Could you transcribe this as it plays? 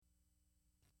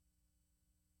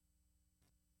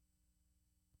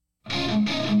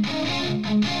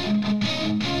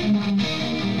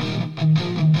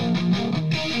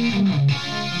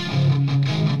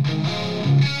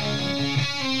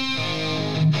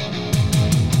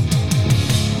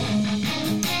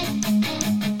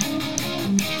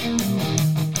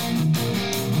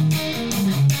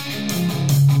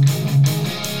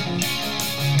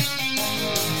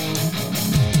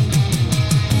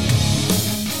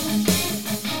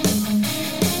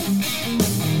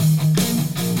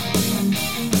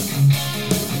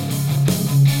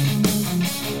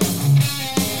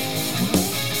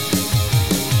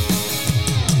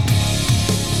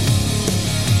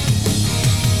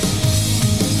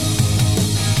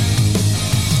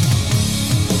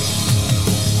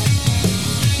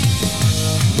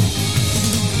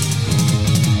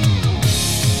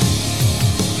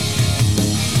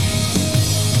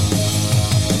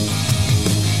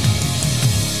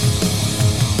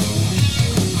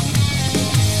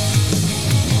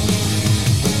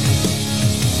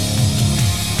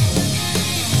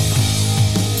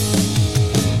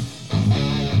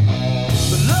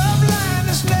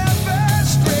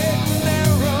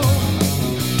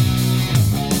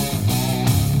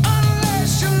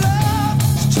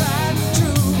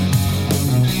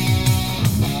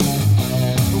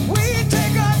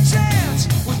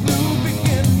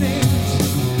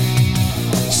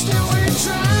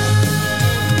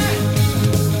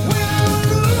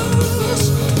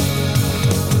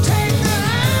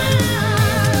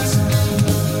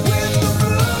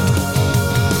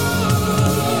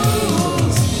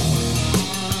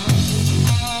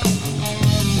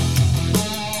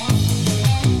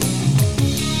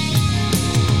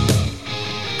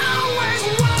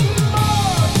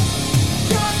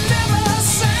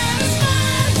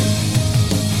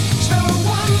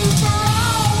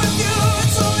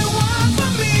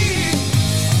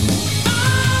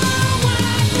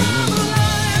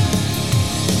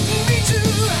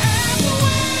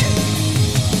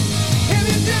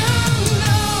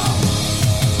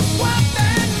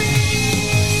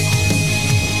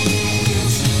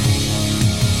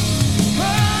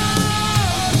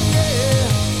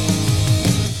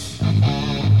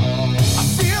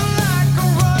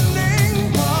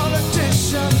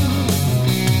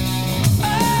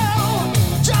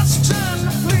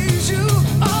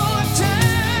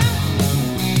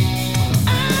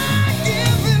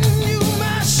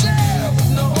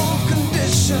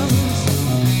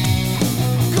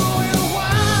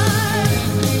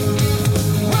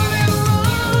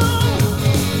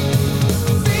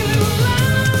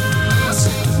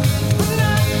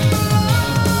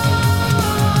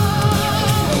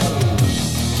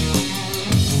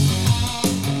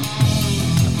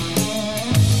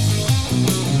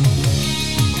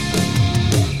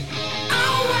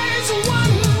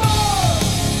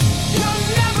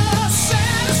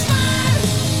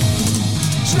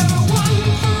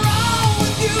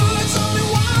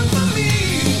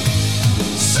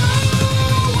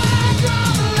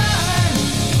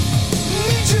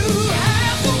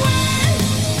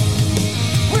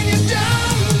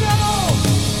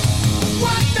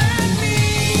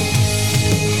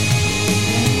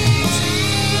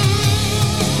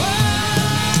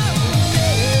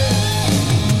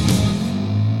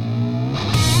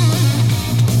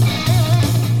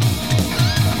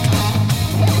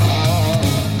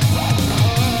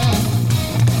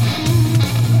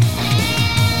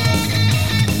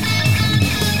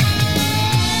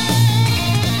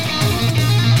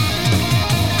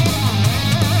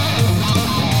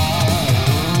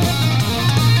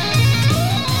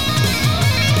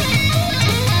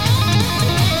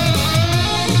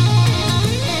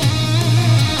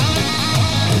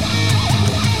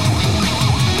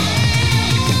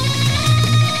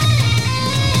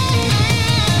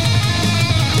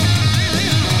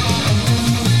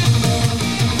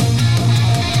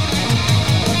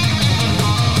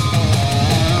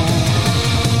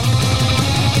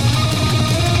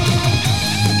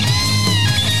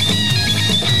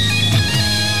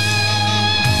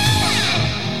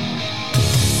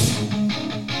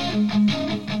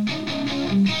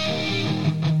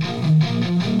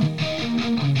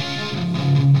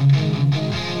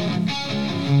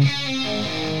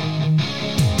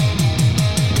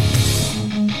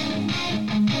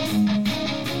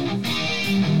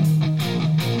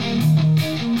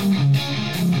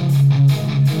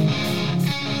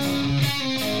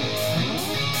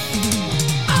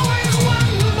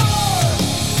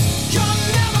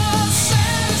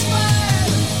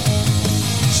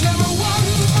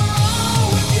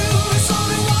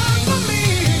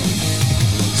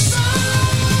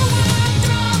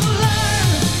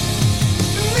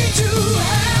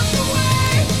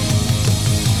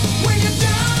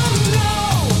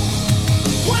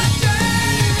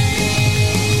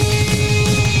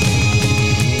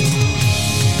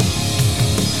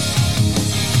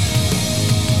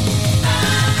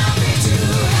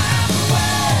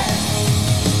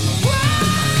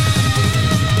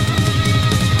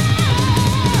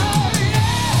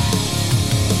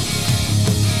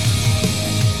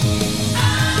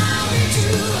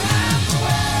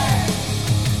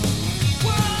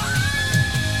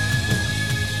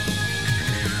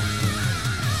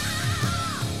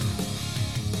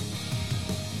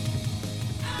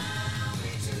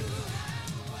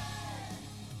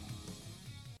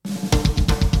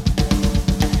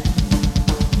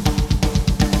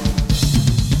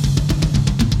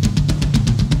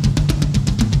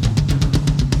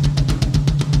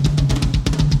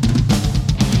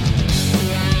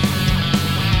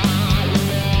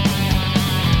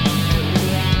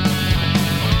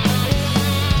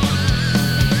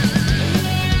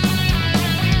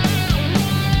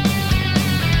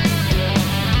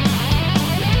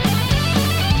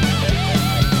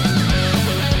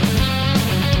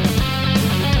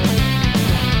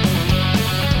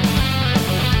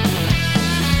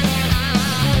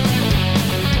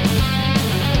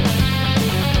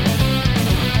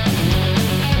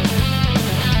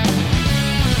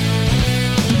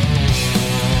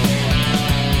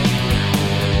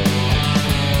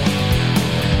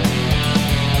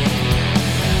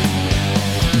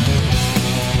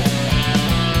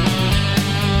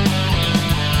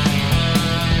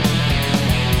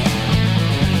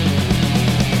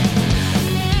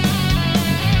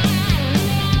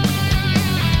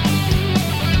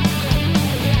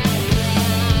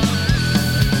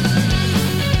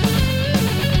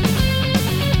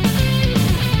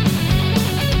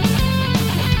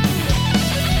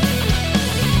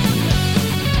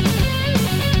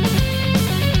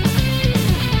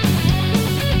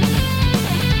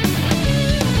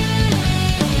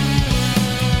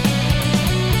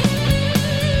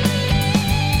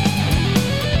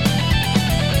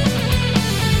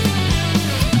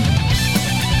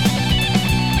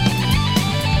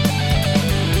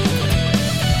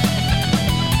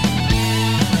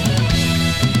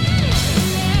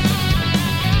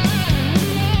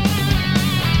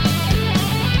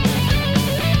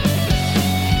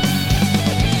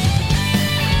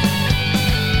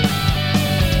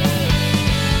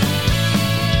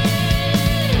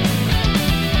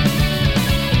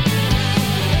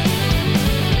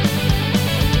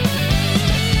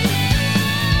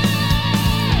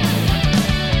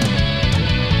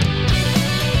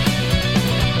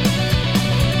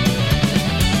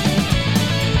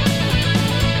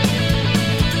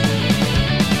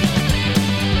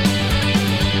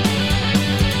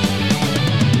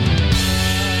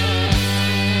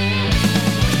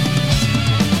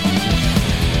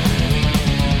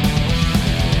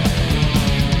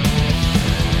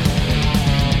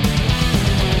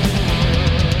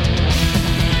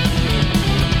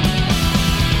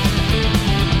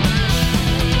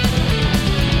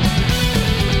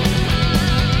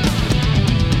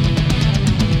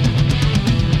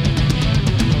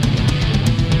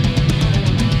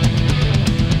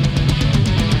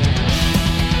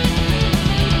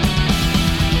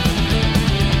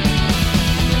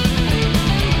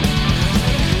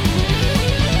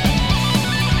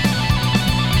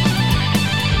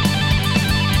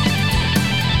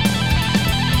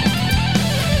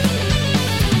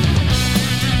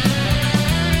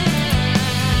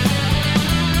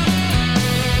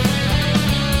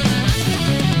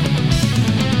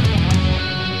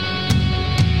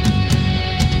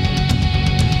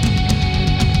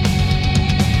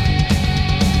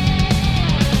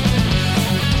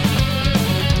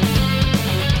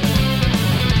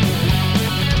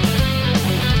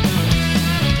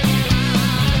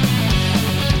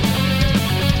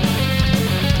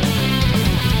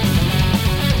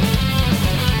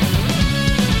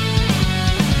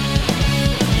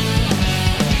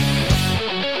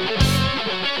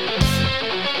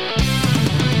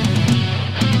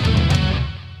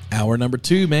number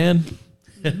 2, man.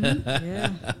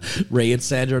 Yeah. Ray and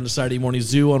Sandra on the Saturday Morning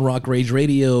Zoo on Rock Rage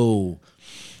Radio.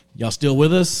 Y'all still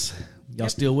with us? Y'all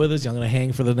still with us? Y'all going to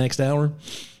hang for the next hour?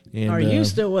 And, Are you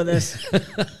still with us?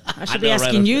 I should be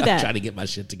asking you that. I'm trying to get my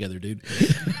shit together, dude.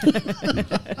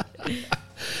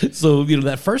 So,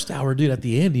 that first hour, dude, at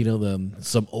the end,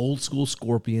 some old school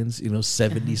Scorpions,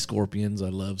 70s Scorpions. I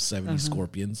love 70s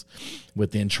Scorpions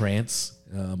with Entrance,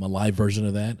 a live version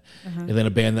of that. And then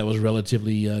a band that was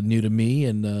relatively new to me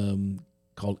and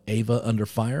called Ava Under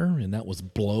Fire, and that was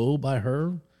Blow by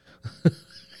her.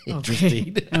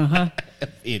 Interesting.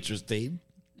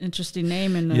 Interesting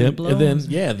name and Blow. And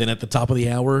then at the top of the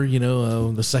hour,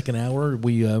 the second hour,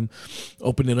 we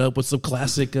opened it up with some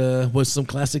classic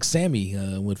Sammy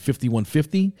with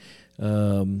 5150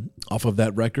 off of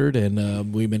that record,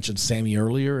 and we mentioned Sammy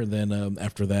earlier, and then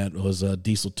after that was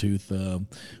Diesel Tooth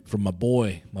from my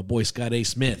boy Scott A.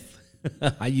 Smith.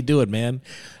 How you doing, man?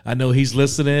 I know he's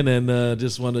listening, and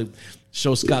just want to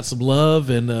show Scott some love,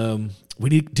 and we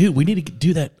need to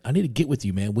do that. I need to get with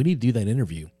you, man. We need to do that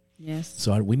interview. Yes.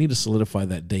 So we need to solidify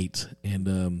that date.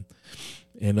 And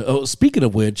speaking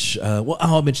of which,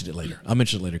 I'll mention it later.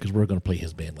 Because we're going to play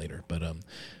his band later. But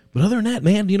other than that,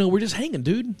 man, we're just hanging,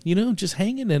 dude. Just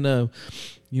hanging, and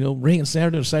Ray and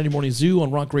Saturday Morning Zoo on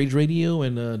Rock Rage Radio,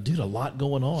 and dude, a lot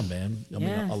going on, man. I mean,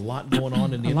 a lot going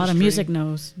on in the industry. A lot of music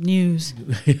news.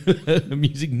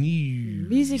 Music news.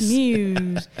 Music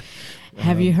news.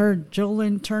 Have you heard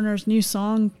Jolene Turner's new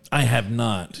song? I have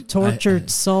not. Tortured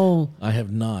Soul. I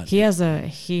have not. He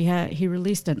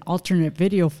released an alternate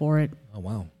video for it. Oh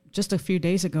wow! Just a few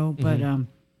days ago, but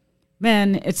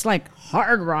man, it's like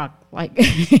hard rock. Like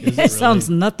it sounds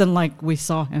nothing like we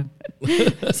saw him.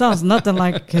 It sounds nothing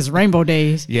like his Rainbow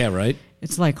Days. Yeah, right.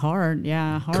 It's like hard,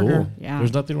 harder. Cool. Yeah.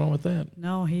 There's nothing wrong with that.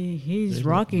 No, he's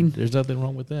rocking. There's nothing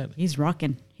wrong with that. He's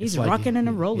rocking. He's rocking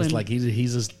and rolling. It's like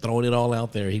he's just throwing it all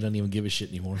out there. He doesn't even give a shit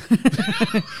anymore.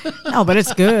 No, but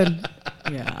it's good.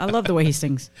 Yeah, I love the way he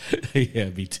sings. Yeah,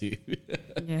 me too.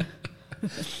 Yeah.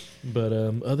 But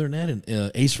other than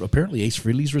that, Ace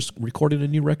Frehley's recorded a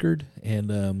new record,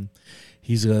 and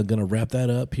he's going to wrap that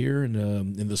up here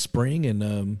in the spring,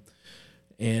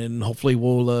 and hopefully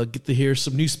we'll get to hear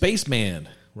some new Spaceman,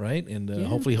 right? And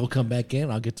hopefully he'll come back in.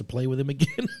 I'll get to play with him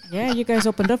again. Yeah, you guys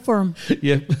opened up for him.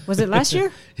 Yeah. Was it last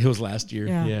year? It was last year.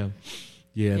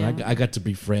 Yeah. And I got to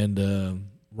befriend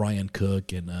Ryan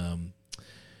Cook and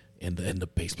the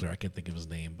bass player. I can't think of his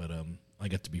name, but I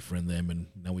got to befriend them, and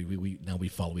now we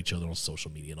follow each other on social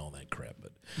media and all that crap.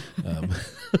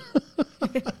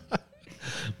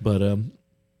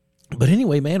 But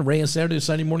anyway, man, Ray and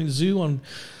Saturday Morning Zoo on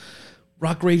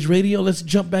Rock Rage Radio. Let's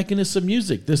jump back into some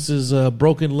music. This is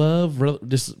Broken Love.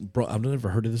 I've never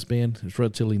heard of this band. It's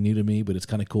relatively new to me, but it's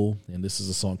kind of cool. And this is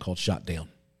a song called Shot Down.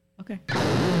 Okay.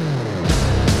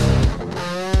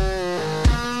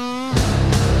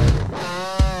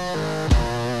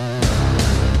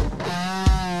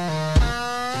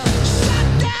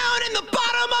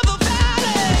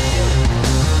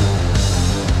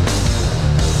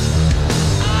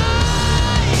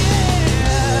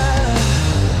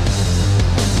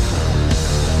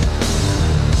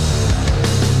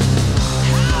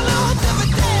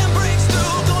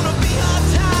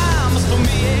 For me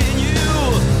and you,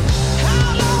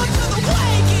 how long till the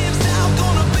way gives out?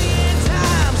 Gonna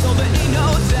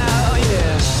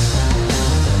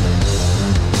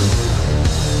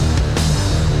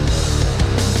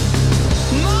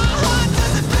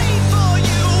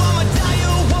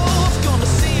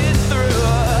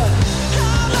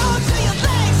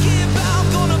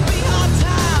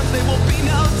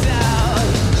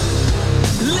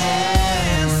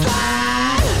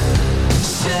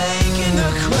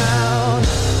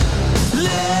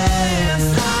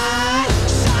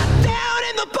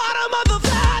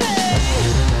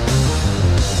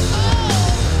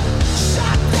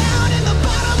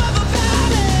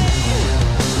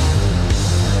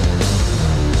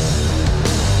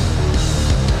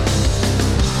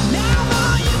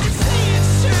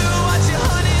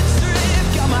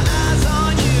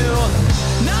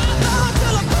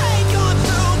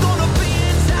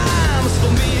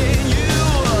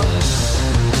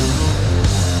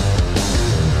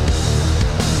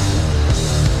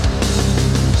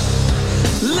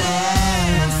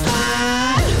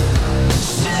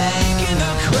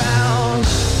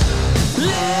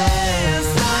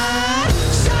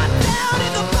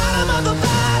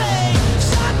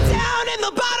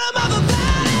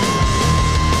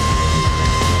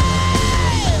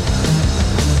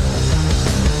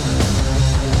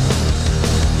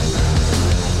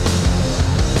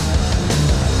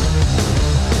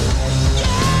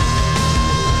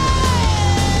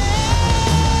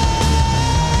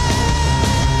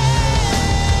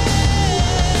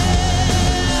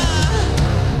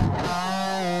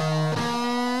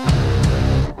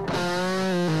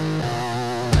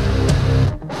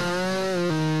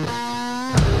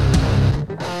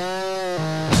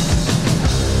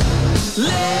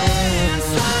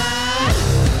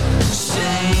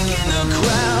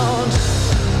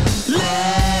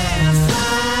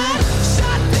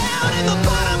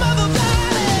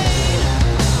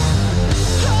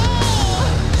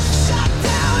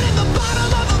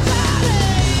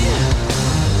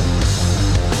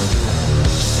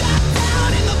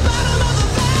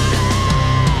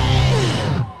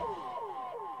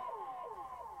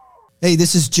Hey,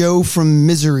 this is Joe from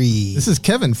Misery. This is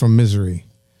Kevin from Misery.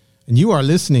 And you are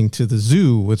listening to The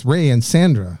Zoo with Ray and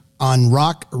Sandra on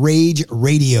Rock Rage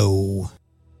Radio.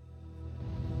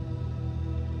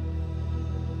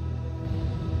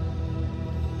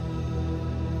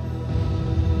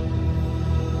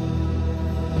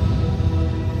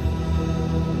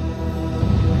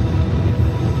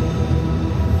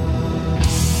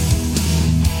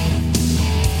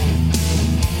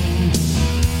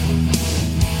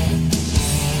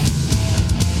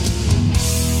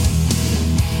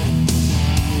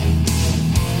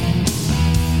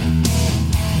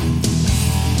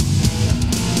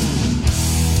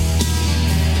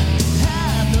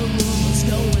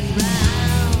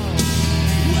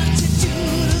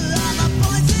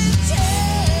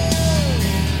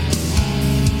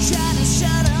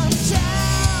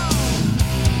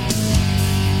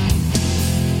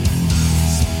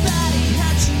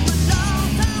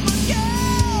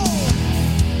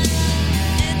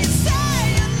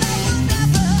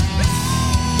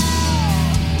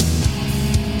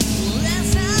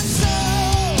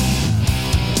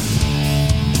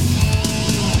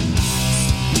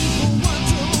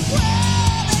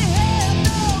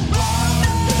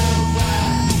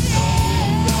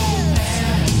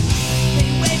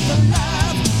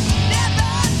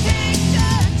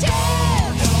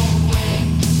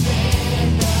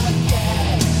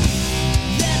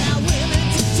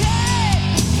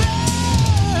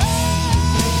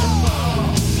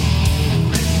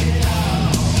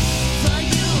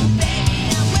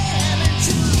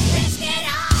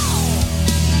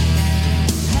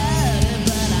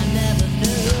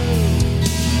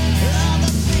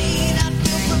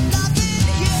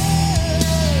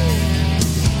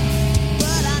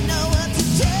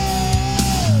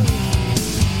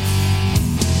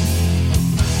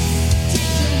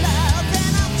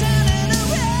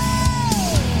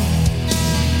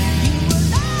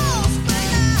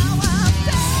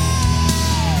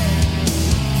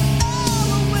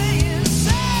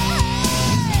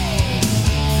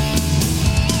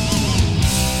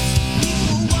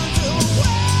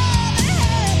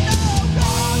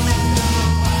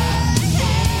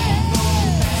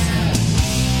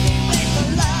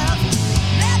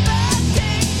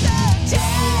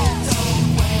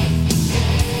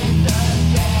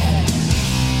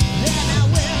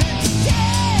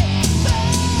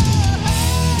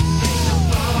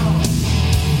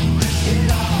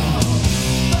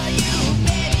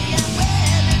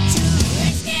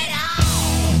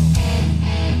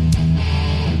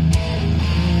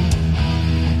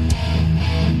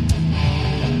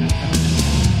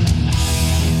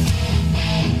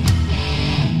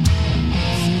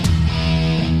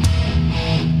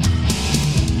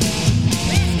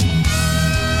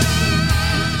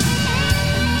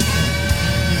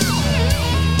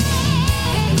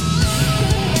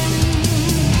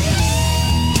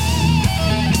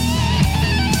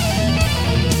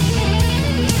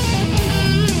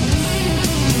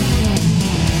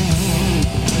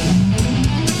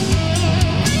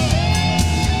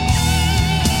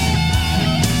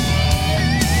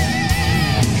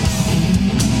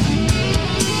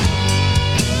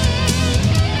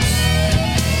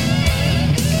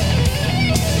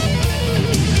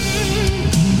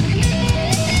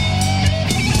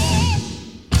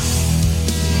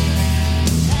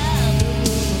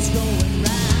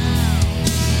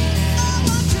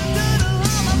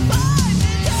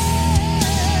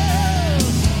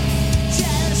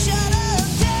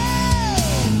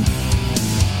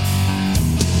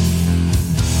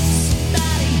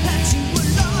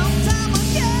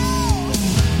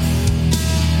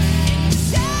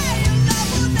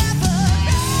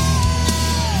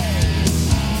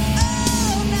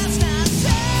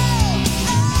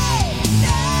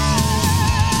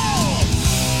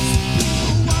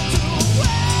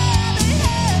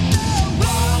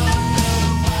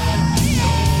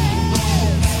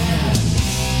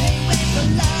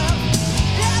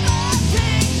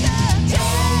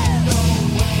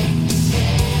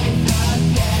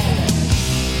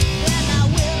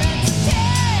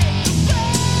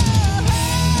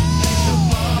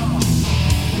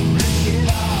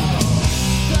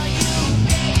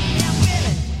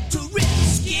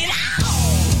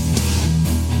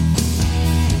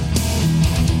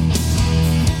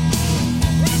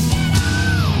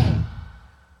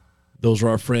 Those are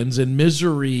our friends in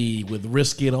Misery with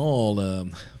Risk It All,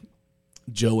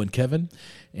 Joe and Kevin,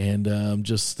 and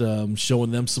just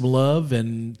showing them some love,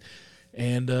 and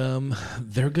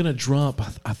they're gonna drop,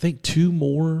 I think, 2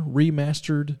 more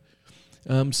remastered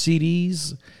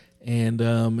CDs,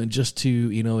 and just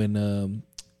to,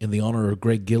 in the honor of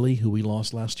Greg Gilly, who we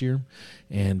lost last year,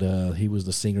 and he was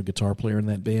the singer guitar player in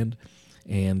that band.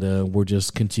 And we're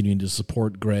just continuing to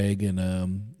support Greg and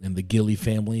the Gilly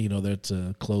family. You know, that's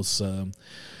a close,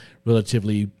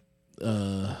 relatively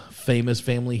famous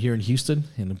family here in Houston,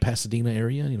 in the Pasadena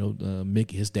area. You know,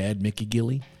 his dad, Mickey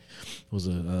Gilly, was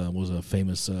a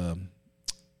famous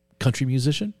country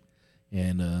musician,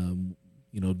 and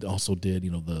you know, also did, you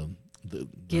know, the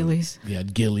Gillies.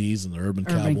 Gillies and the Urban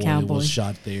Cowboy Cowboy was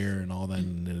shot there and all that,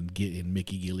 and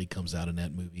Mickey Gilly comes out in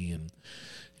that movie and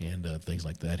things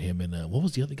like that. Him and what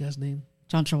was the other guy's name?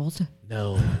 John Travolta.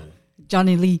 No,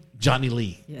 Johnny Lee. Johnny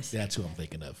Lee. Yes, that's who I'm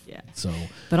thinking of. Yeah. So,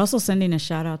 but also sending a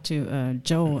shout out to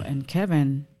Joe and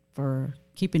Kevin for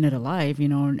keeping it alive. You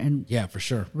know, and yeah, for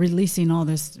sure, releasing all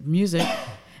this music.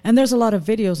 And there's a lot of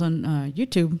videos on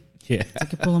YouTube. Yeah, you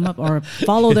can pull them up or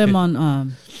follow them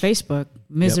on Facebook,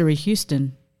 Misery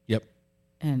Houston. Yep.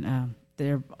 And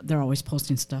they're always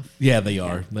posting stuff. Yeah, they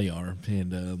are. Yeah. They are.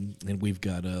 And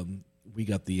we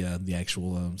got the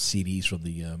actual CDs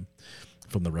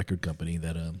from the record company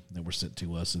that were sent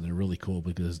to us, and they're really cool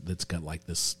because it's got like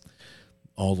this,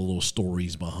 all the little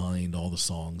stories behind all the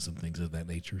songs and things of that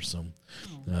nature. So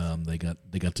they got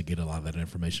to get a lot of that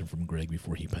information from Greg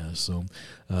before he passed. So,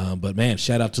 but man,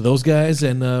 shout out to those guys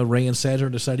and Ray and Sandra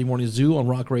and the Saturday Morning Zoo on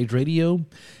Rock Rage Radio.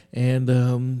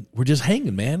 And we're just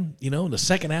hanging, man, you know, in the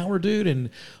second hour, dude, and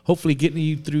hopefully getting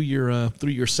you through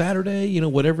your Saturday, you know,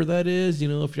 whatever that is, you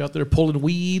know, if you're out there pulling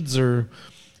weeds or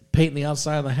painting the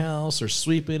outside of the house or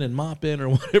sweeping and mopping or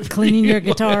whatever. Cleaning your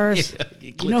guitars.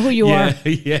 Yeah. You know who you are.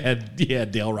 Yeah,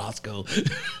 Dale Roscoe.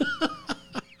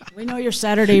 We know your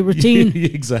Saturday routine.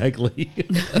 Exactly.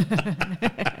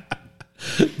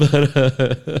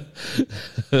 But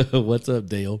what's up,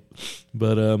 Dale?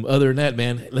 But other than that,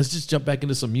 man, let's just jump back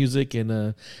into some music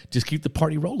and just keep the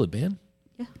party rolling, man.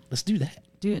 Yeah. Let's do that.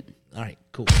 Do it. All right,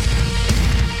 cool.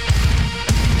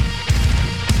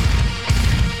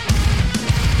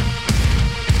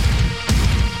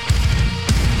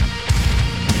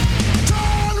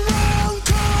 Turn around.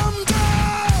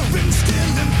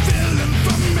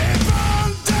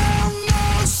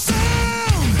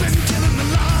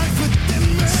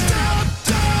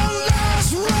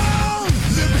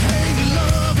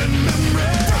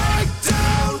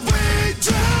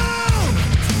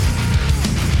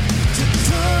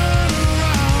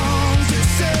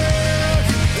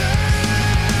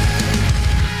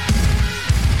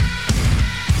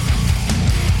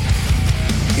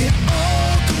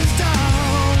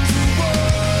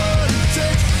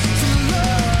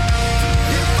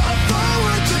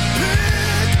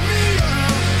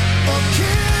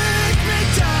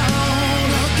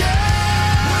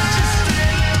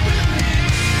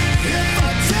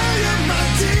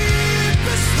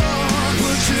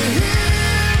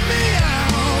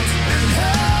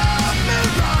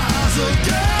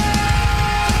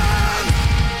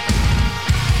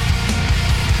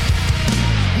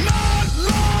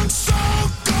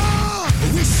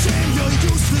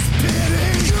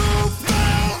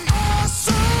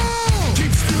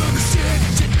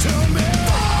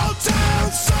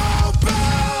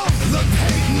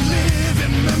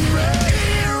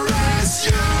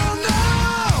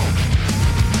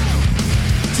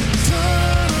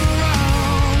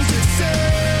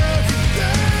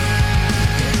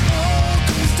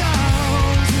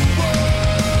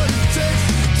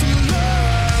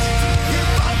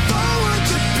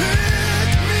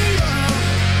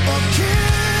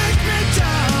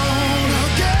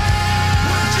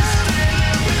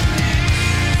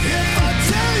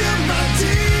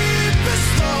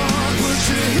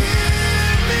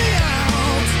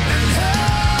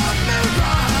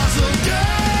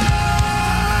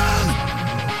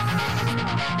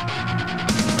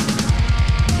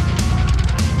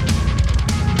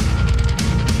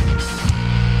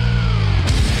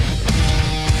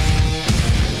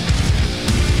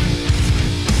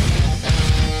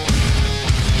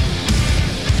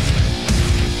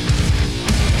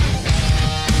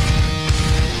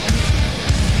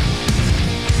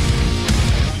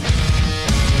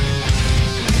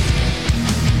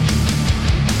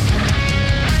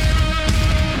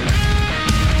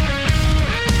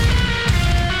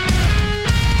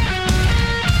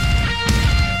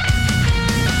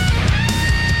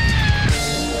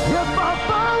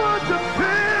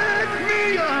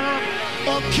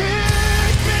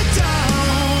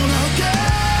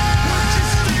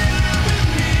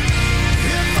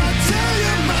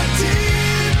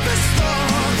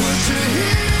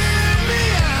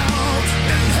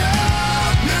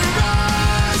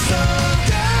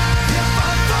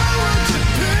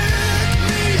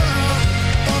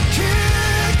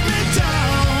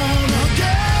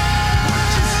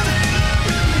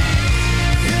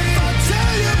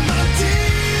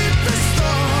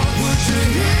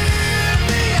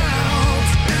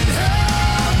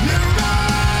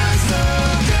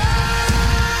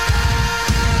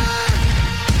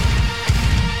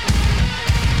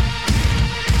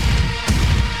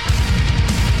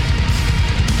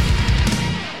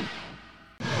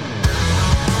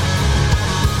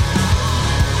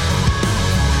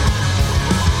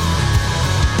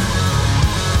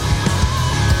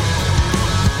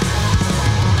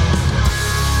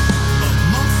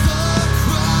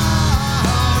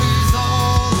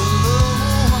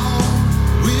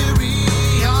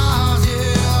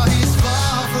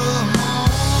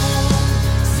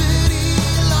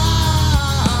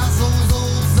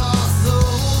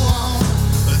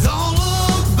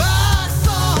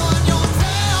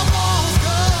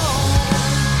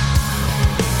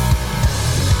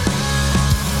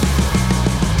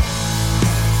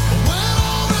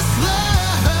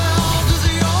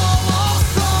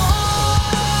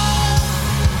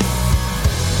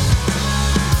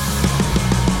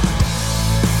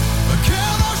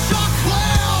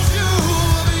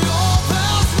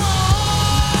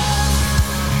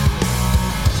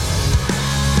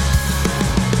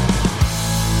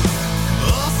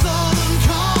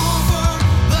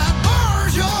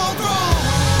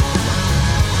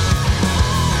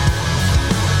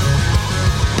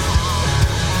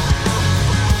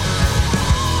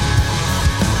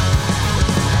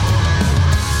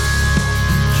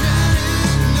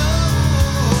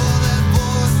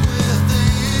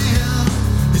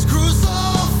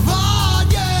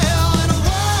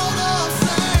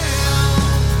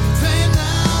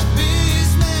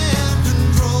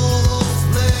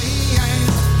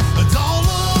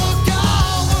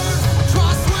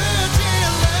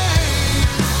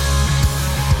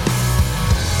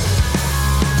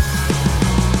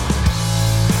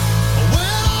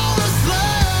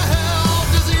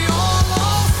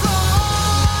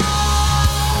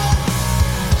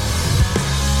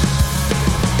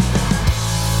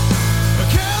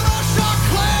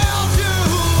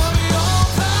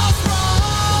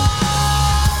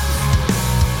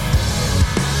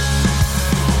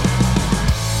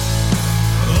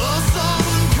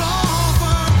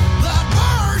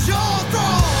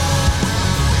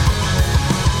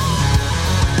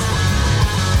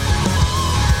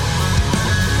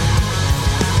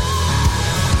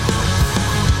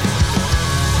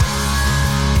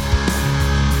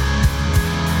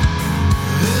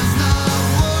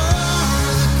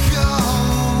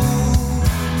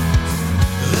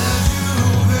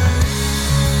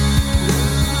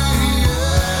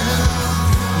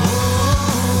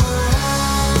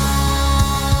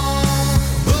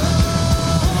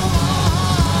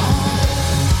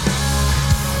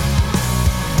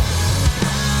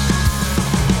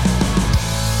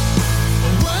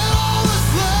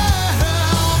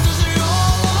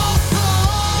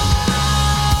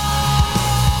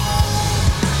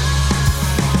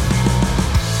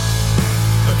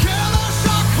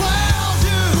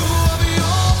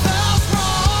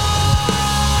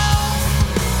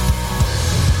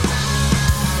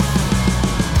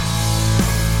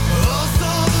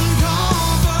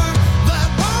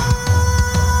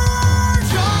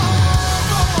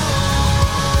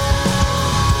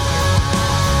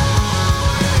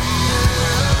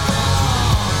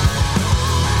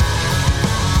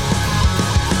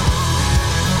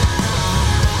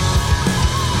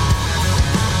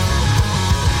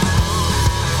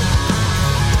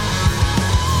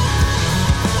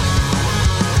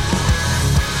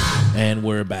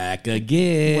 We're back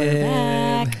again. We're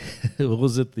back. What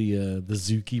was it? The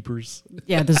zookeepers?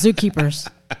 Yeah, the zookeepers.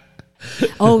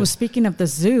 Oh, speaking of the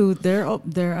zoo, they're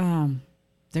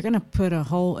gonna put a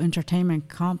whole entertainment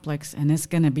complex, and it's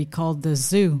gonna be called the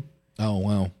Zoo. Oh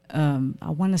wow!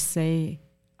 I want to say,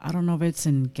 I don't know if it's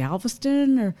in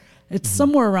Galveston or it's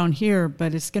somewhere around here,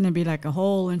 but it's gonna be like a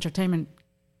whole entertainment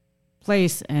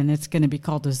place, and it's gonna be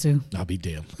called the Zoo. I'll be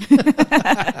damned.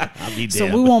 I'll be damned. So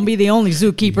we won't be the only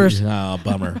zookeepers. Oh,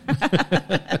 bummer.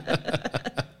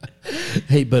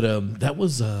 Hey, but that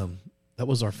was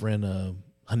our friend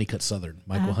Honeycutt Southern,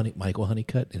 Michael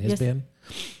Honeycutt and his band.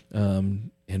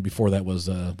 And before that was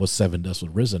Seven Dust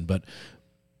with Risen. But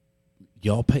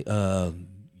y'all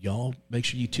make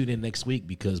sure you tune in next week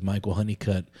because Michael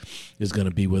Honeycutt is going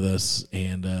to be with us,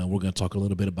 and we're going to talk a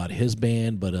little bit about his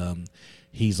band. But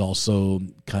he's also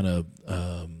kind of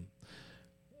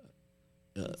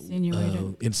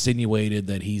insinuated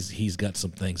that he's got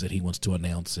some things that he wants to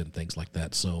announce and things like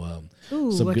that. So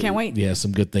I can't wait. Yeah,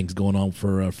 some good things going on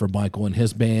for Michael and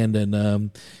his band,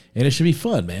 and it should be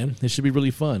fun, man. It should be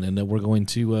really fun, and we're going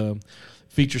to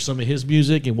feature some of his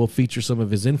music, and we'll feature some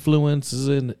of his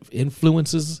influences.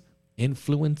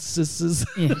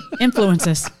 Yeah,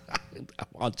 influences. I'm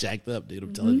all jacked up, dude.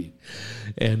 I'm telling you,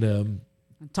 and.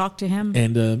 Talk to him,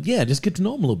 and just get to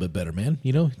know him a little bit better, man.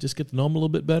 You know, just get to know him a little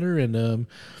bit better, and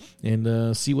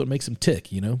see what makes him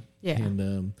tick. You know, yeah.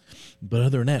 And but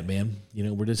other than that, man, you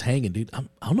know, we're just hanging, dude. I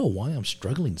don't know why I'm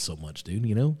struggling so much, dude.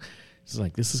 You know, it's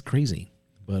like this is crazy,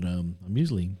 but I'm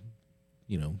usually,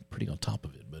 you know, pretty on top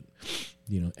of it. But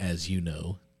you know, as you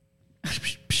know,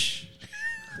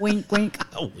 wink, wink,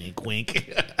 oh, wink,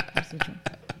 wink.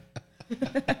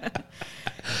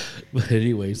 But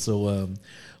anyway, so.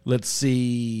 Let's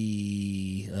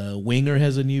see. Winger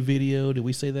has a new video. Did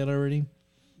we say that already?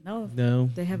 No.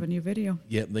 They have a new video.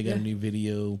 Yep, they got a new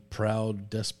video,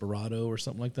 Proud Desperado or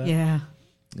something like that. Yeah.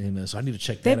 And so I need to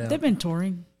check that out. They've been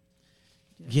touring.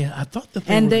 Yeah, I thought that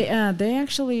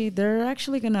they're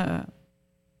actually gonna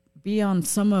be on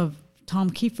some of Tom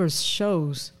Kiefer's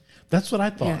shows. That's what I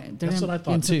thought. Yeah, that's what I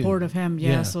thought too. In support of him,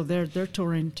 yeah. So they're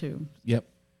touring too. Yep,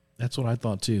 that's what I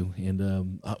thought too. And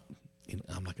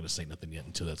I'm not going to say nothing yet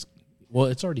until that's... Well,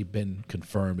 it's already been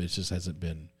confirmed. It just hasn't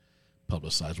been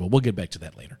publicized. Well, we'll get back to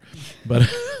that later. But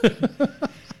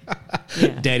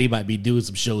Daddy might be doing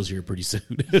some shows here pretty soon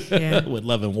with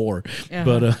Love and War.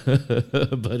 Uh-huh.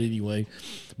 But anyway.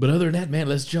 But other than that, man,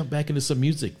 let's jump back into some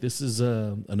music. This is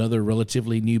another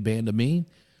relatively new band to me.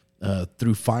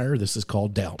 Through Fire. This is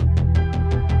called Doubt.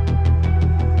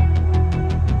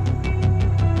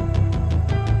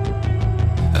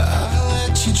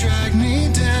 You drag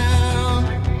me down.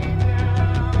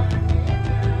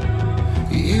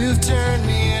 You've turned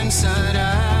me inside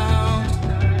out.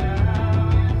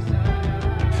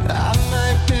 I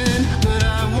might bend, but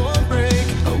I won't break.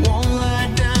 I won't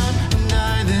lie down and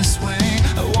die this way.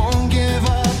 I won't give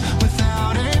up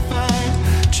without a fight.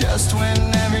 Just when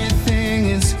everything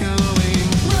is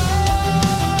going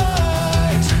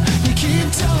right. You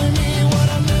keep telling me what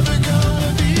I'm never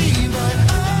gonna be, but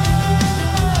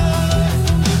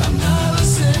I'm not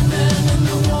listening and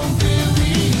I won't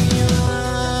believe your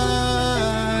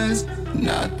lies.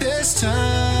 Not this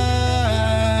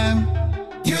time.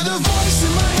 You're the voice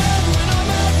in my head when I'm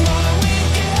at my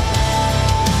weakest.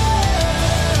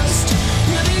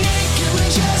 You're the ache in my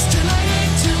chest and I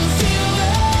hate to feel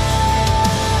less.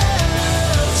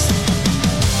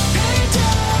 Hey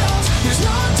doubt, there's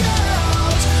no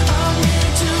doubt. I'm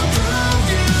here to prove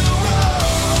you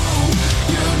wrong.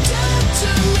 You're dead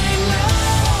to me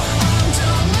now. I'm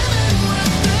done living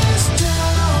with this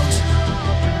doubt.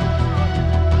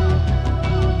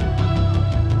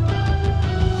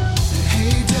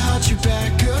 Hey doubt, you're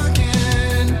back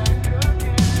again.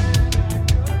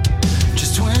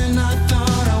 Just when I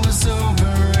thought I was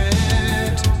over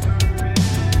it,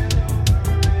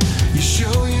 you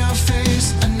show your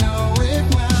face, I know it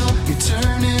well. You're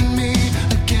turning me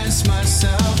against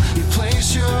myself. You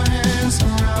place your hands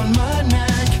around my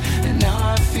neck, and now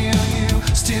I feel you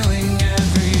stealing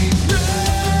every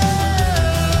breath.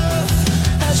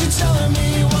 As you're telling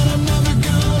me what I'm never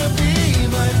gonna be,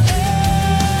 but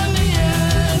in the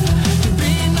end, you'll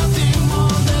be nothing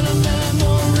more than a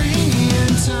memory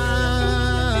in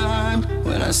time.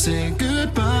 When I say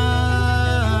goodbye,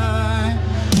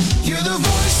 you're the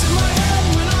voice in my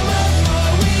head when I'm at my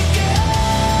weakest.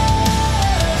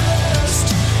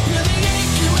 You're the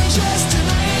ache in my chest and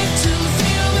I hate to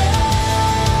feel less.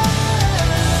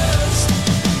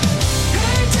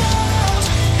 Hey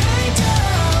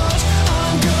doubt,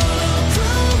 I'm gonna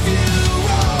prove you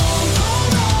wrong.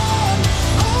 Hold on,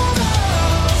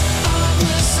 I've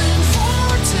listened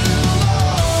for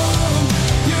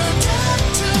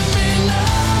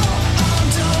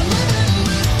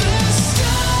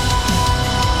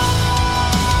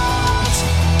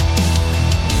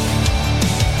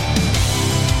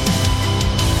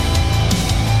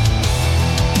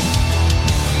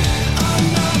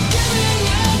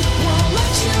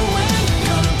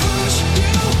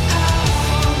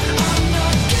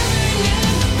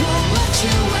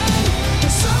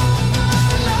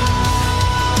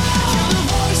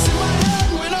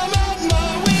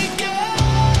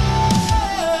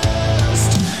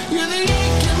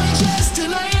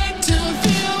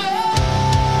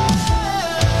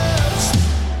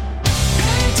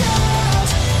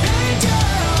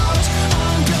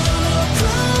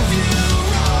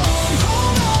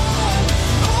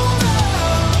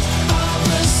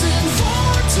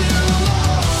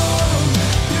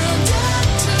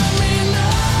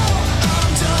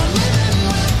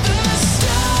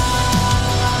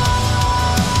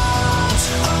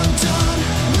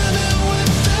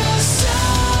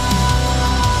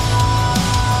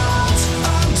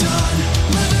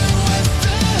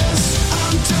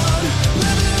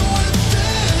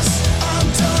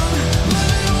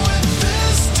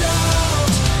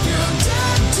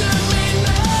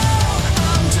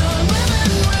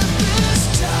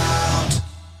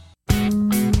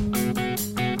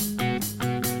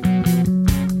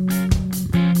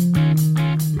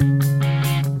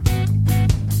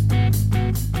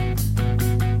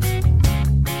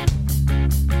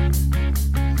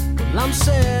I'm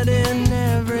setting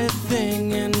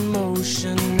everything in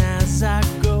motion as I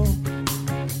go.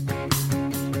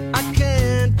 I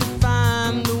can't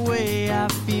define the way I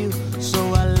feel,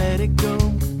 so I let it go.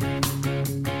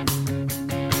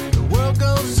 The world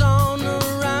goes on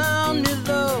around me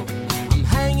though. I'm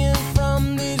hanging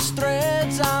from these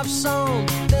threads I've sewn.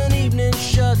 Then evening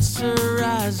shuts her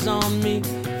eyes on me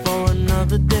for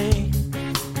another day.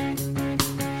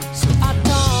 So I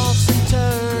toss and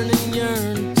turn and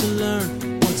yearn to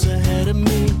learn what's ahead of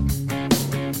me.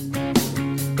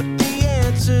 But the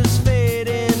answers fade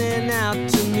in and out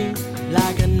to me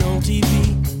like an old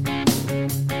TV.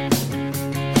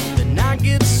 Then I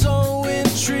get so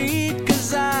intrigued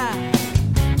 'cause I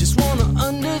just wanna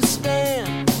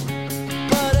understand.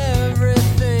 But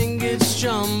everything gets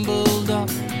jumbled up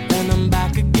and I'm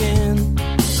back again.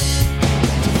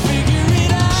 To figure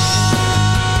it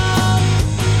out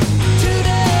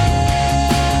today,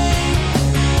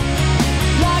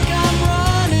 like I'm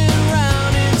running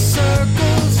round in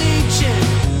circles each and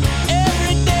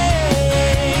every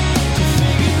day. To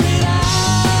figure it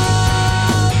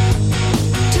out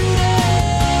today,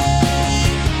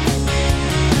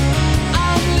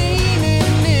 I'm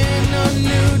leaning in a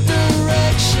new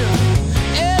direction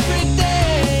every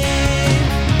day.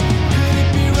 Could it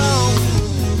be wrong?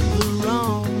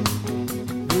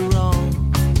 The wrong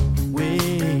way.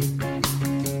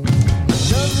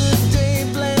 Another day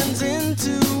blends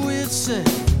into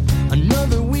itself.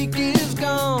 Another week is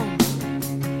gone.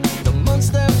 The months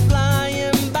they're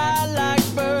flying by like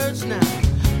birds now,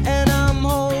 and I'm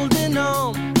holding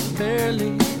on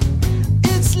barely.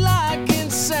 It's like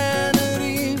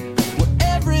insanity, where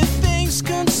everything's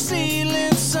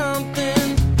concealing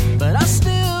something. But I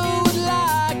still would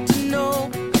like to know,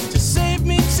 to save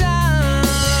me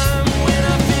time when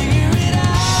I figure it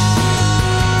out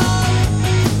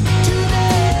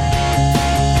today.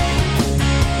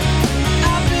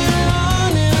 I've been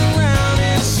running around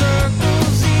in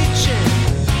circles each and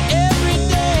every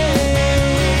day.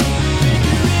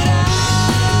 Figure it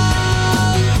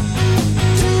out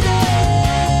today.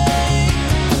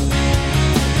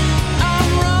 I'm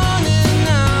running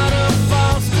out of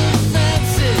false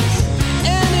defenses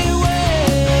anyway.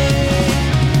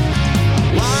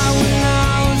 Why when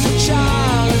I was a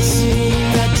child it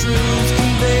seemed that truth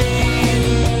conveyed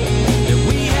that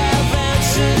we have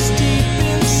answers deep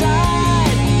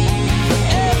inside for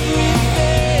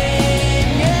everything,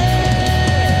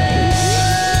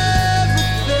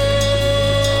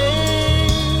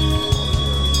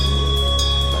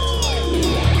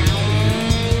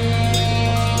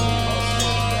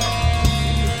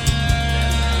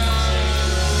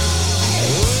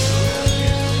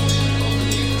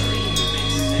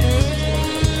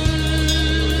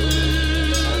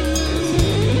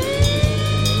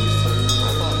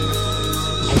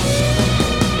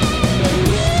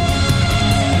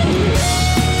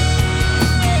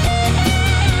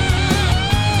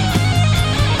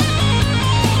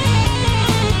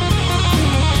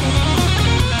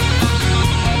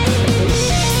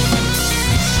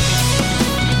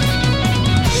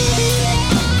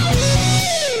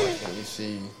 Can't you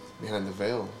see behind the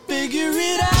veil? figure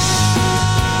it out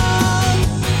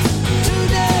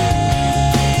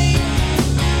today.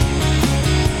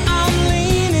 I'm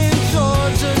leaning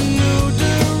towards a new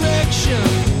direction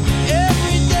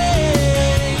every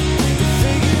day.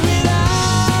 Figure it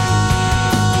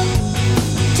out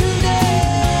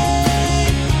today.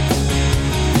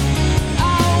 I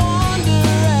wonder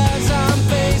as I'm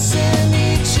facing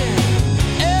each and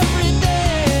every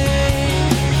day.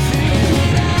 Figure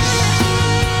it out.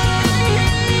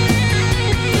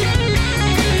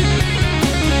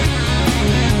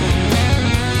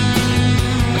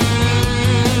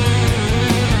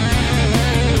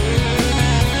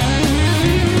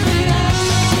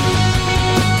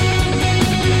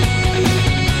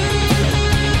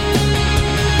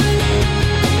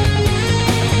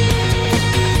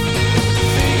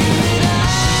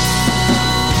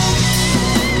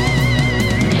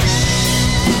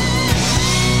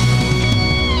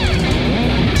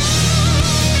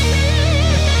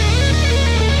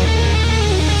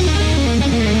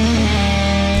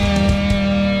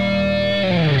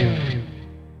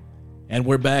 And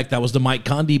we're back. That was the Mike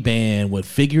Condi Band with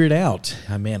 "Figure It Out."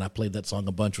 Man, I played that song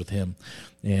a bunch with him,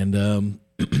 and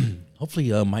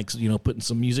hopefully Mike's putting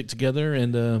some music together,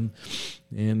 and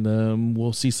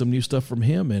we'll see some new stuff from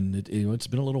him. And it's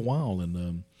been a little while,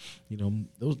 and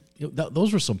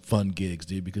those were some fun gigs,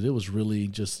 dude, because it was really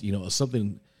just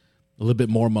something a little bit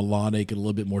more melodic and a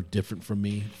little bit more different for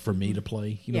me to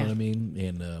play. You know what I mean?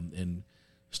 And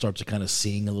start to kind of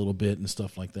sing a little bit and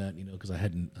stuff like that, you know, because I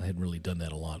hadn't really done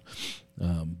that a lot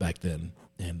back then,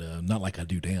 and not like I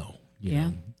do now. You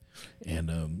know?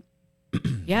 And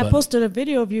yeah, I posted a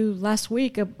video of you last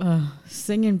week of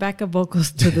singing backup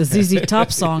vocals to the ZZ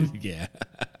Top song. Yeah,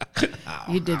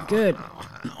 You did good.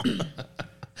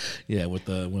 yeah, with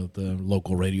the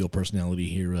local radio personality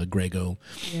here, Grego.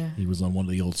 Yeah. He was on one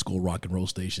of the old school rock and roll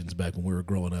stations back when we were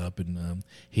growing up, and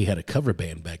he had a cover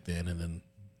band back then, and then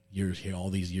all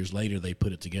these years later, they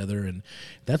put it together, and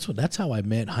that's how I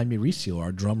met Jaime Ricio,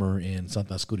 our drummer in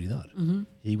Santa Oscuridad. Mm-hmm.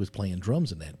 He was playing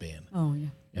drums in that band. Oh, yeah.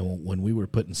 And when we were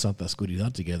putting Santa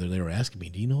Oscuridad together, they were asking me,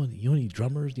 "Do you know any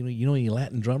drummers? You know any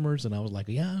Latin drummers?" And I was like,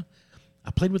 "Yeah,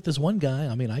 I played with this one guy.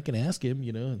 I mean, I can ask him,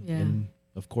 you know." Yeah. And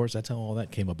of course, that's how all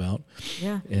that came about.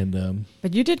 Yeah. And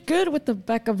But you did good with the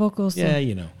backup vocals. So yeah,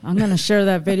 you know. I'm going to share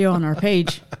that video on our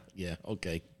page. Yeah.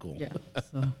 Okay. Cool. Yeah.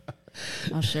 So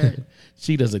I'll share it.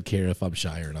 She doesn't care if I'm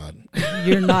shy or not.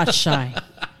 You're not shy.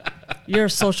 You're a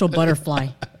social butterfly.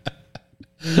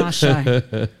 You're not shy.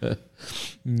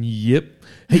 Yep.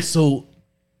 Hey, so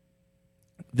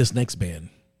this next band,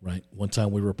 right? One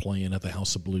time we were playing at the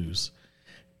House of Blues,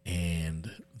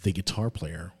 and the guitar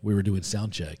player, we were doing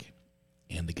sound check,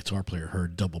 and the guitar player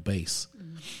heard double bass,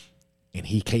 and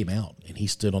he came out, and he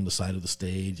stood on the side of the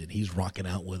stage, and he's rocking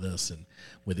out with us, and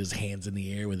with his hands in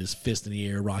the air, with his fist in the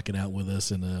air, rocking out with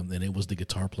us, and it was the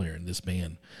guitar player in this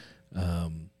band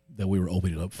that we were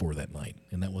opening up for that night,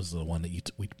 and that was the one that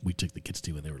we took the kids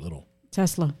to when they were little.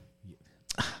 Tesla.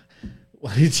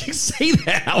 Why did you say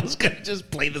that? I was going to just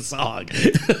play the song.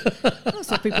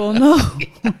 So people know.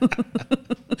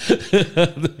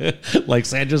 Like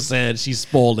Sandra said, she's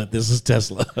spoiled that this is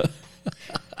Tesla.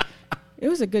 It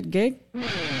was a good gig.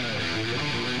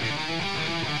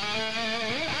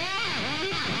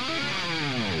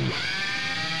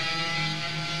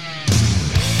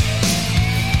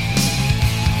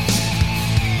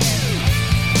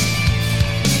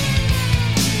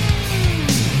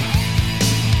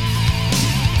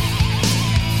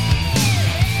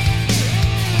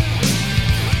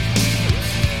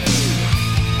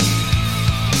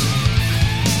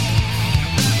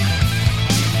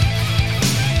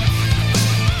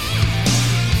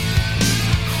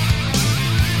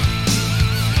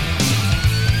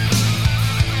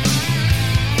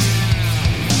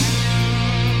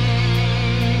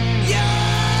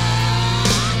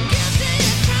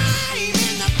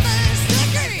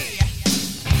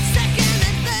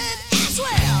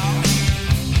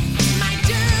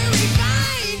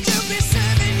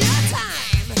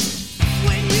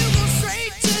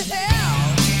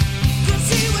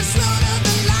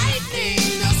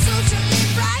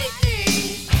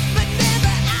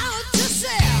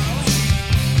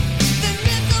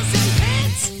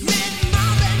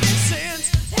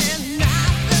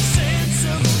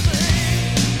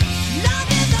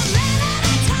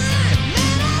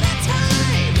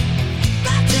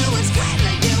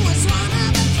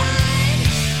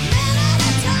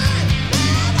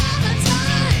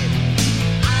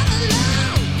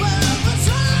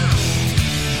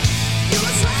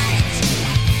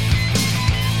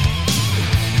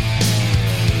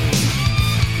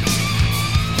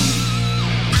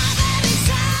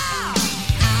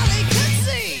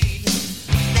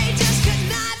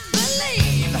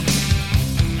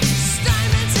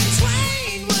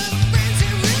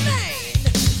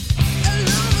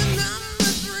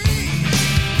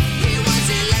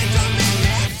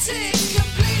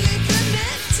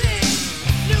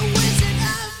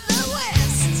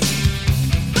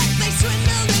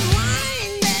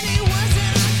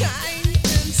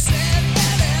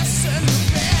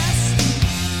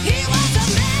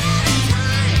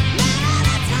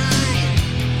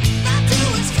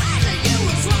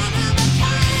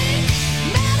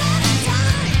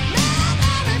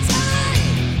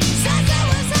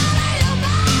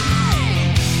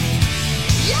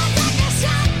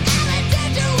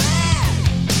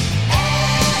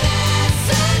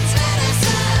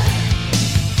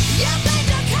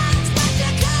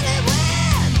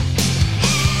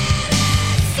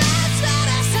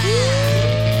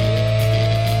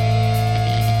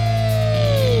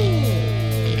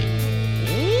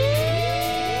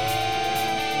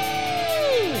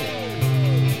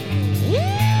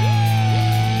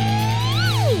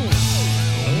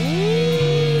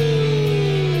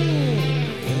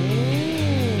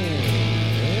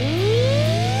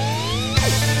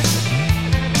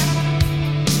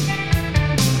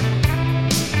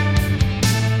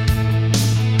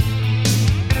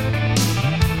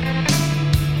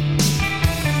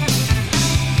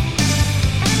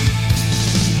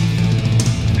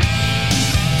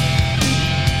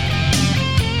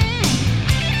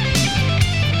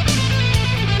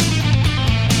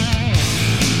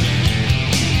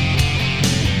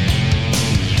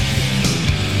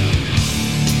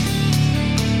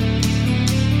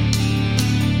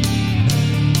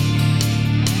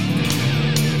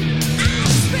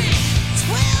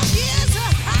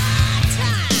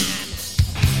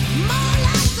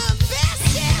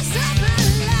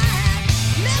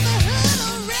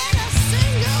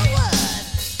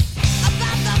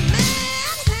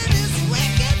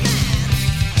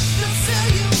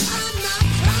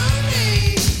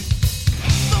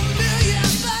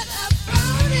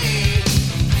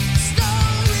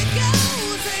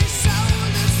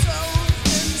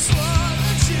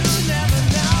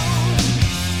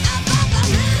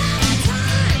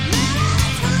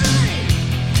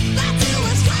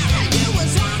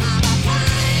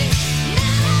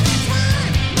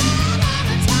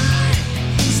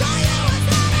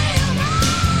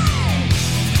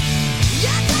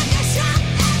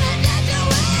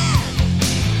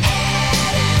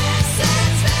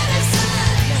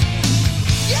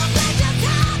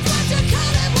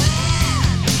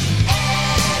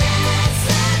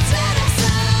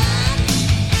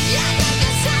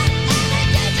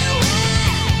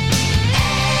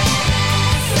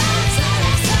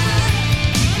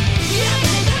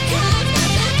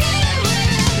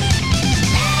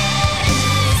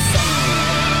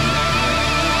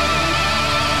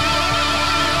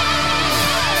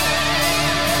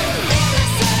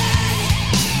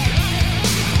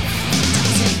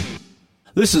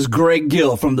 This is Greg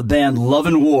Gill from the band Love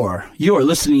and War. You are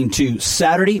listening to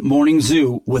Saturday Morning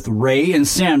Zoo with Ray and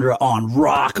Sandra on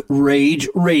Rock Rage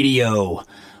Radio.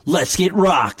 Let's get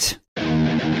rocked.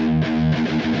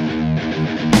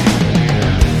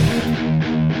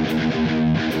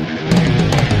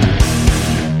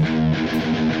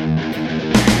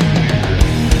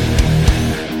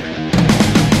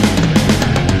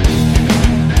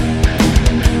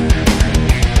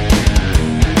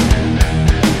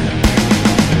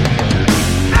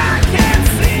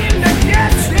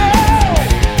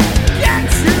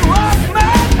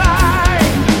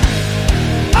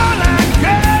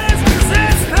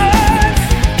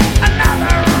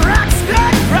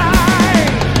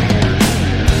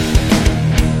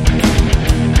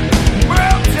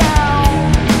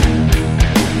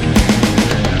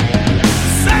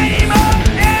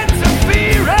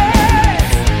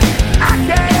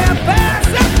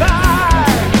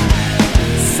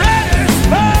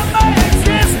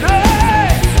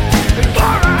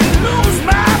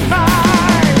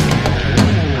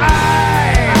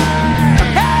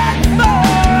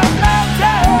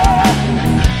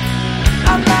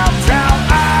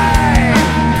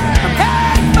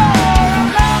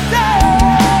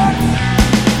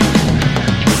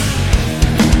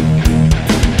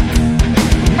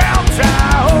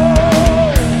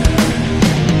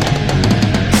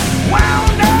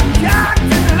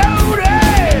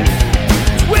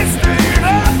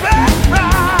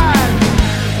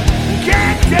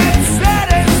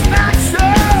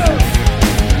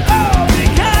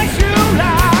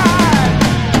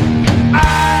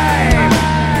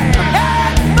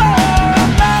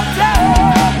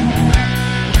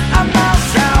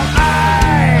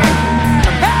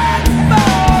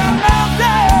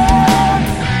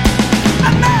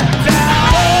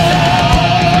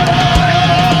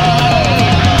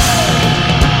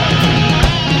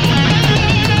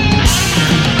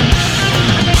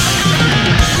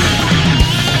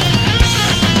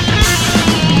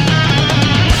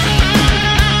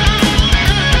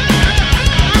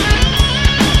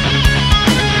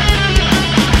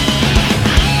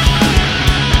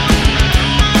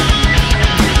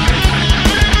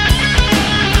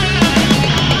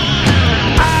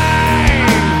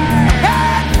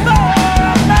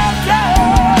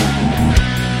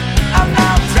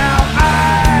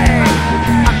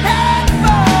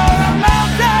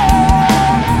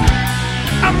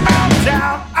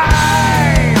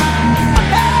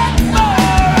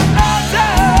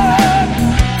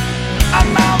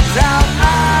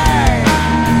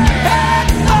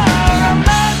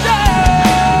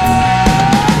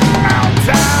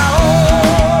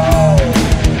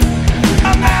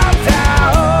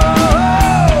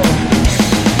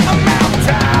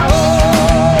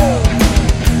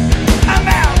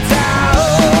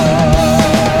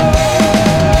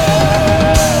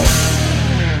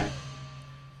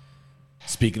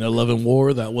 Speaking of Love and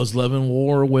War, that was Love and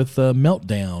War with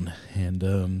Meltdown.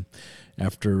 And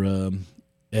after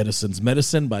Edison's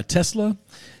Medicine by Tesla.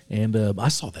 And I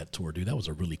saw that tour, dude. That was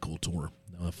a really cool tour.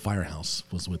 Firehouse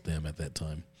was with them at that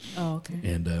time. Oh, okay.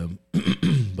 And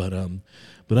but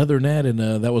other than that,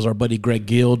 and that was our buddy Greg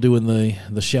Gill doing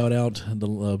the shout out,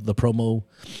 the promo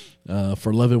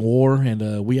for Love and War,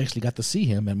 and we actually got to see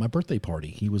him at my birthday party.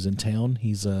 He was in town.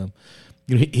 He's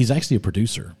he's actually a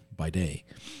producer by day,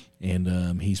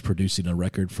 and he's producing a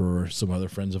record for some other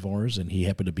friends of ours, and he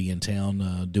happened to be in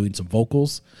town doing some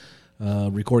vocals.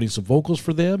 Recording some vocals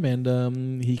for them,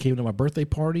 and he came to my birthday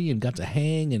party and got to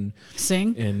hang and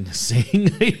sing.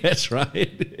 That's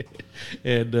right,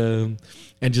 and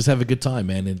just have a good time,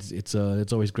 man. It's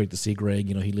always great to see Greg.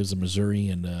 You know, he lives in Missouri,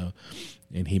 and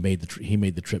he made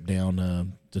the trip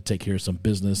down to take care of some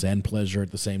business and pleasure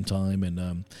at the same time,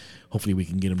 and hopefully we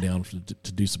can get him down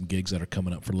to do some gigs that are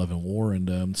coming up for Love and War.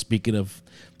 And speaking of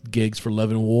gigs for Love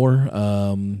and War,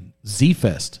 Z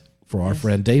Fest for our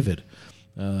friend David.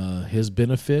 His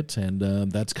benefit,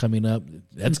 and that's coming up.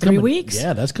 That's in 3 weeks.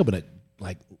 Yeah, that's coming up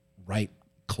like right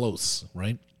close,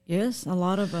 right? Yes, a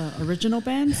lot of original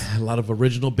bands. A lot of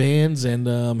original bands, and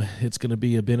it's going to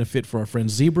be a benefit for our friend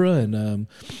Zebra, and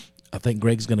I think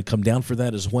Greg's going to come down for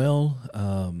that as well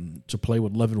to play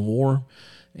with Love and War,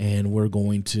 and we're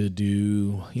going to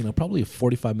do probably a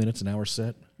 45 minutes, an hour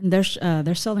set. And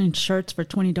they're selling shirts for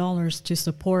 $20 to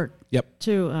support. Yep.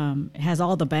 It has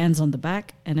all the bands on the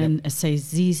back, and then it says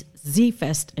Z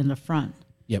Fest in the front.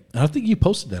 Yep. And I think you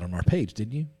posted that on our page,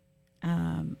 didn't you?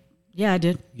 Yeah, I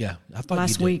did. Yeah, I thought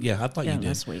last you did. week. Yeah, I thought you did.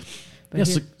 Last week. Yeah,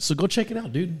 so go check it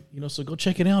out, dude. So go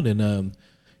check it out, and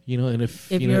You know, and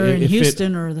if If you know, you're in if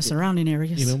Houston or the surrounding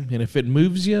areas. you know, and if it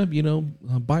moves you, you know,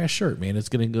 buy a shirt, man. It's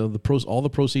gonna go all the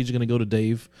proceeds are gonna go to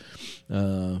Dave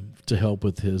to help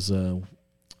with his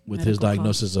Medical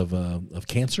diagnosis of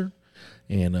cancer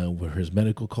and with his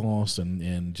medical costs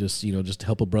and just just to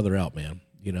help a brother out, man.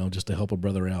 You know, just to help a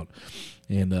brother out.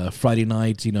 And Friday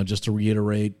nights, just to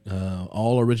reiterate,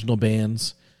 all original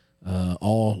bands,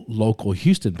 all local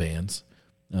Houston bands.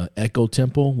 Echo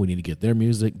Temple, we need to get their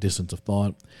music. Distance of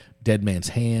Thought, Dead Man's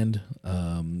Hand,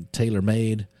 Tailor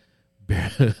Made.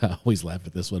 I always laugh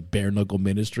at this one. Bare Knuckle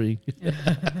Ministry.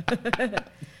 They're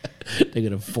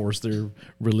gonna force their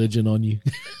religion on you.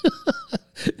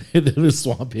 And then the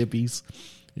Swamp Hippies,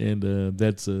 and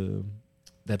that's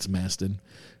Maston.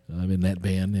 I'm in that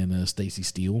band, and Stacy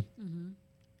Steele.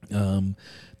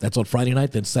 That's on Friday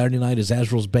night. Then Saturday night is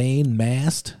Azrael's Bane,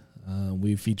 Mast.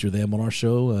 We feature them on our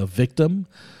show. Victim,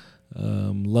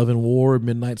 Love and War,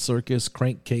 Midnight Circus,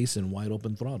 Crankcase, and Wide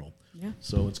Open Throttle. Yeah.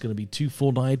 So it's going to be 2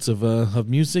 full nights of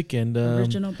music and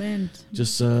Original band.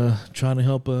 just trying to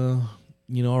help our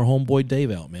homeboy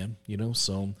Dave out, man.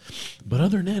 So, but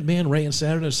other than that, man, Ray and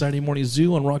Saturday Morning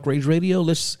Zoo on Rock Rage Radio.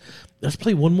 Let's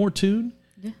play one more tune,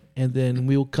 and then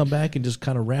we'll come back and just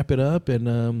kind of wrap it up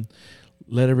and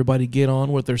let everybody get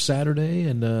on with their Saturday,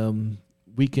 and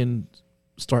we can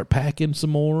start packing some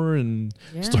more and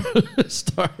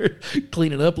start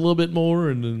cleaning up a little bit more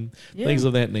and things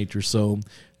of that nature. So,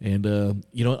 and I'm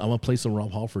gonna play some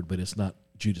Rob Halford, but it's not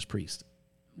Judas Priest.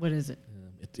 What is it?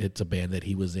 It's a band that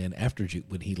he was in after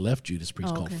when he left Judas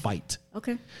Priest called Fight.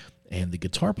 Okay. And the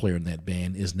guitar player in that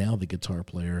band is now the guitar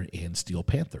player in Steel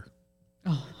Panther.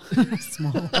 Oh,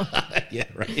 small. Yeah,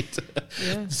 right.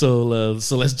 Yeah. So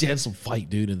let's jam some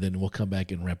Fight, dude, and then we'll come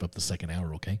back and wrap up the second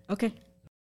hour. Okay. Okay.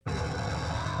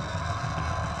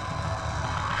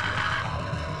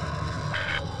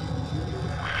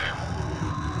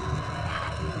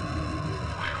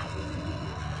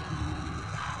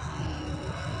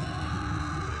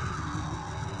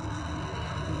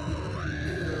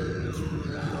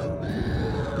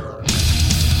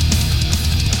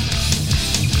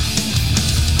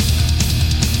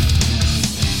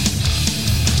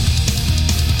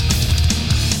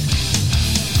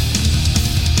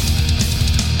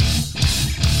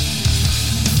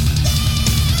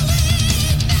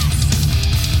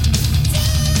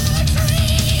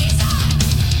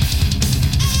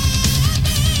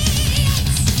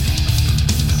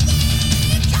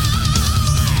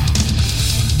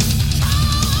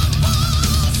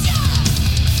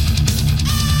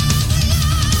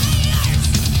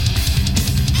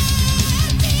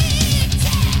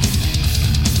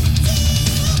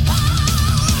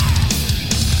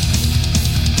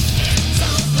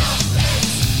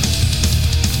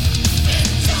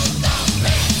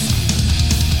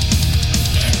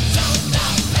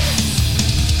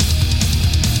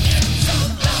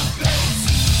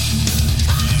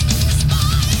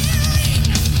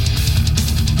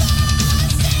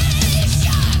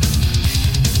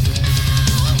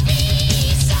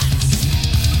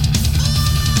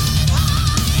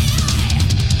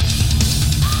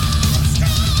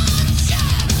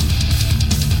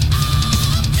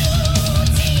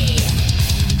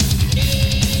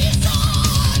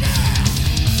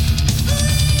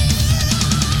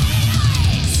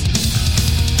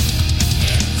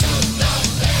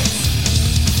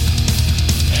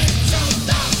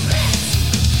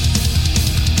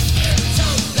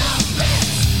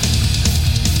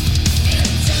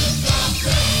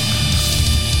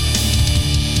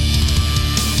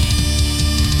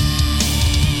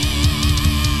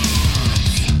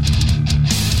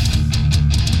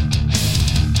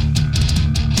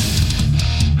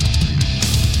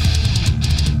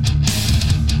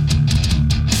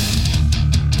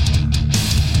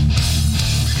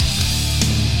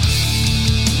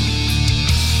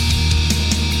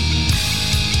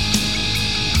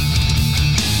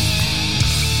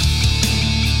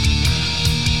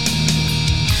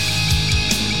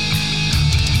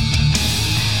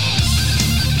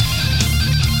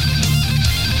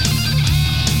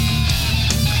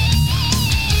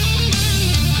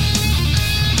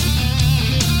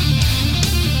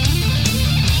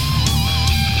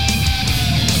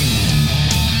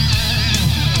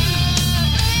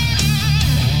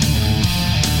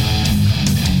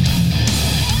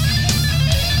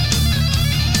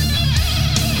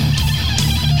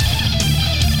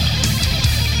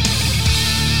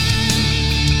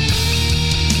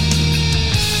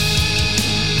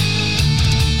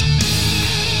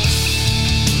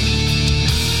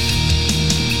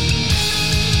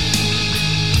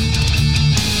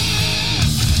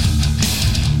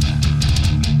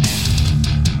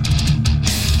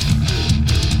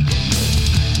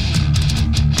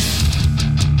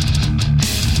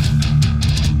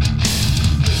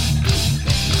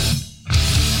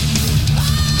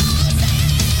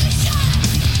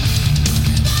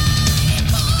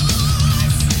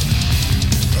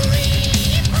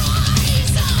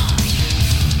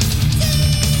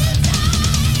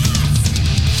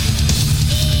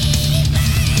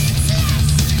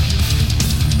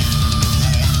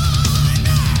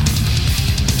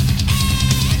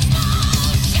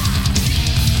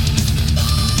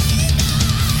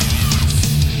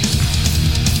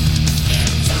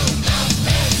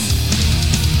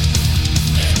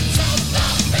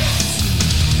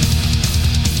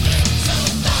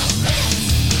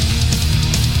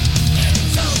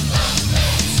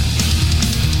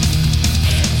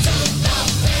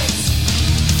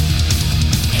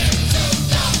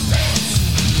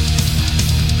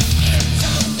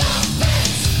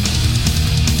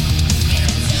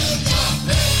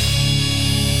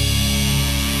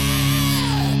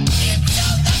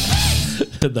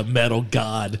 the metal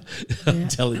god. I'm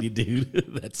telling you, dude,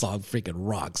 that song freaking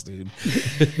rocks, dude.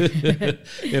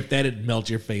 If that didn't melt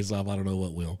your face off, I don't know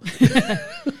what will.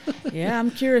 Yeah,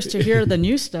 I'm curious to hear the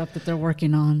new stuff that they're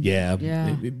working on. Yeah.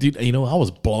 Yeah. Dude, you know, I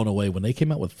was blown away when they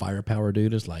came out with Firepower,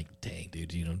 dude. It's like, dang,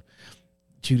 dude, you know,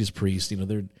 Judas Priest, you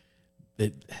know,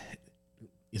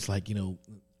 it's like, you know,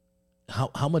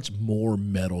 how much more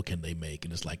metal can they make?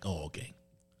 And it's like, oh, okay,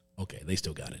 they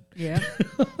still got it. Yeah,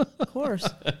 of course.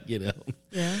 You know.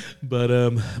 Yeah.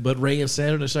 But Ray and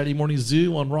Sandra, the Saturday Morning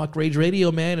Zoo on Rock Rage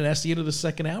Radio, man, and that's the end of the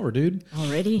second hour, dude.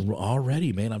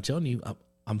 Already, man. I'm telling you,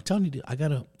 dude, I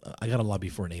gotta lobby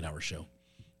for an 8-hour show.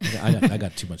 I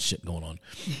got too much shit going on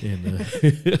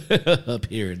up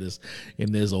here in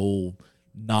this old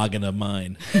noggin of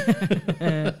mine.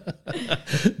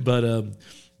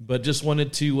 But just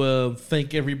wanted to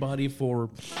thank everybody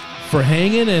for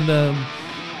hanging and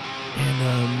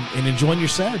enjoying your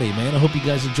Saturday, man. I hope you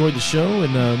guys enjoyed the show,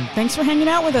 and Thanks for hanging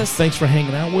out with us. thanks for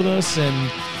hanging out with us.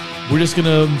 And we're just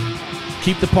gonna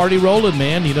keep the party rolling,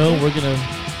 man. You know, we're gonna,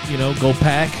 you know, go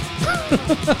pack,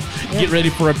 get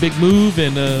ready for a big move,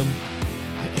 and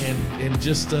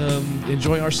just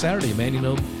enjoy our Saturday, man. You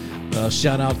know,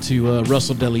 shout out to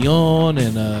Russell DeLeon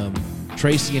and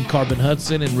Tracy and Carbon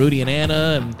Hudson and Rudy and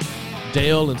Anna and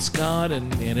Dale and Scott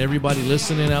and everybody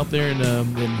listening out there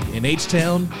in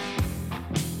H-Town,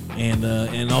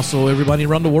 and also everybody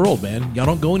around the world, man. Y'all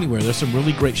don't go anywhere. There's some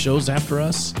really great shows after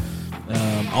us.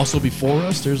 Also before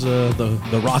us, there's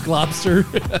the Rock Lobster.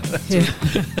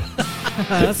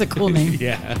 That's a cool name.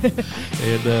 Yeah.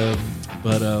 And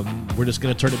but we're just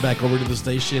gonna turn it back over to the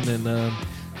station and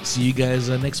see you guys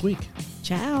next week.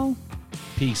 Ciao.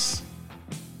 Peace.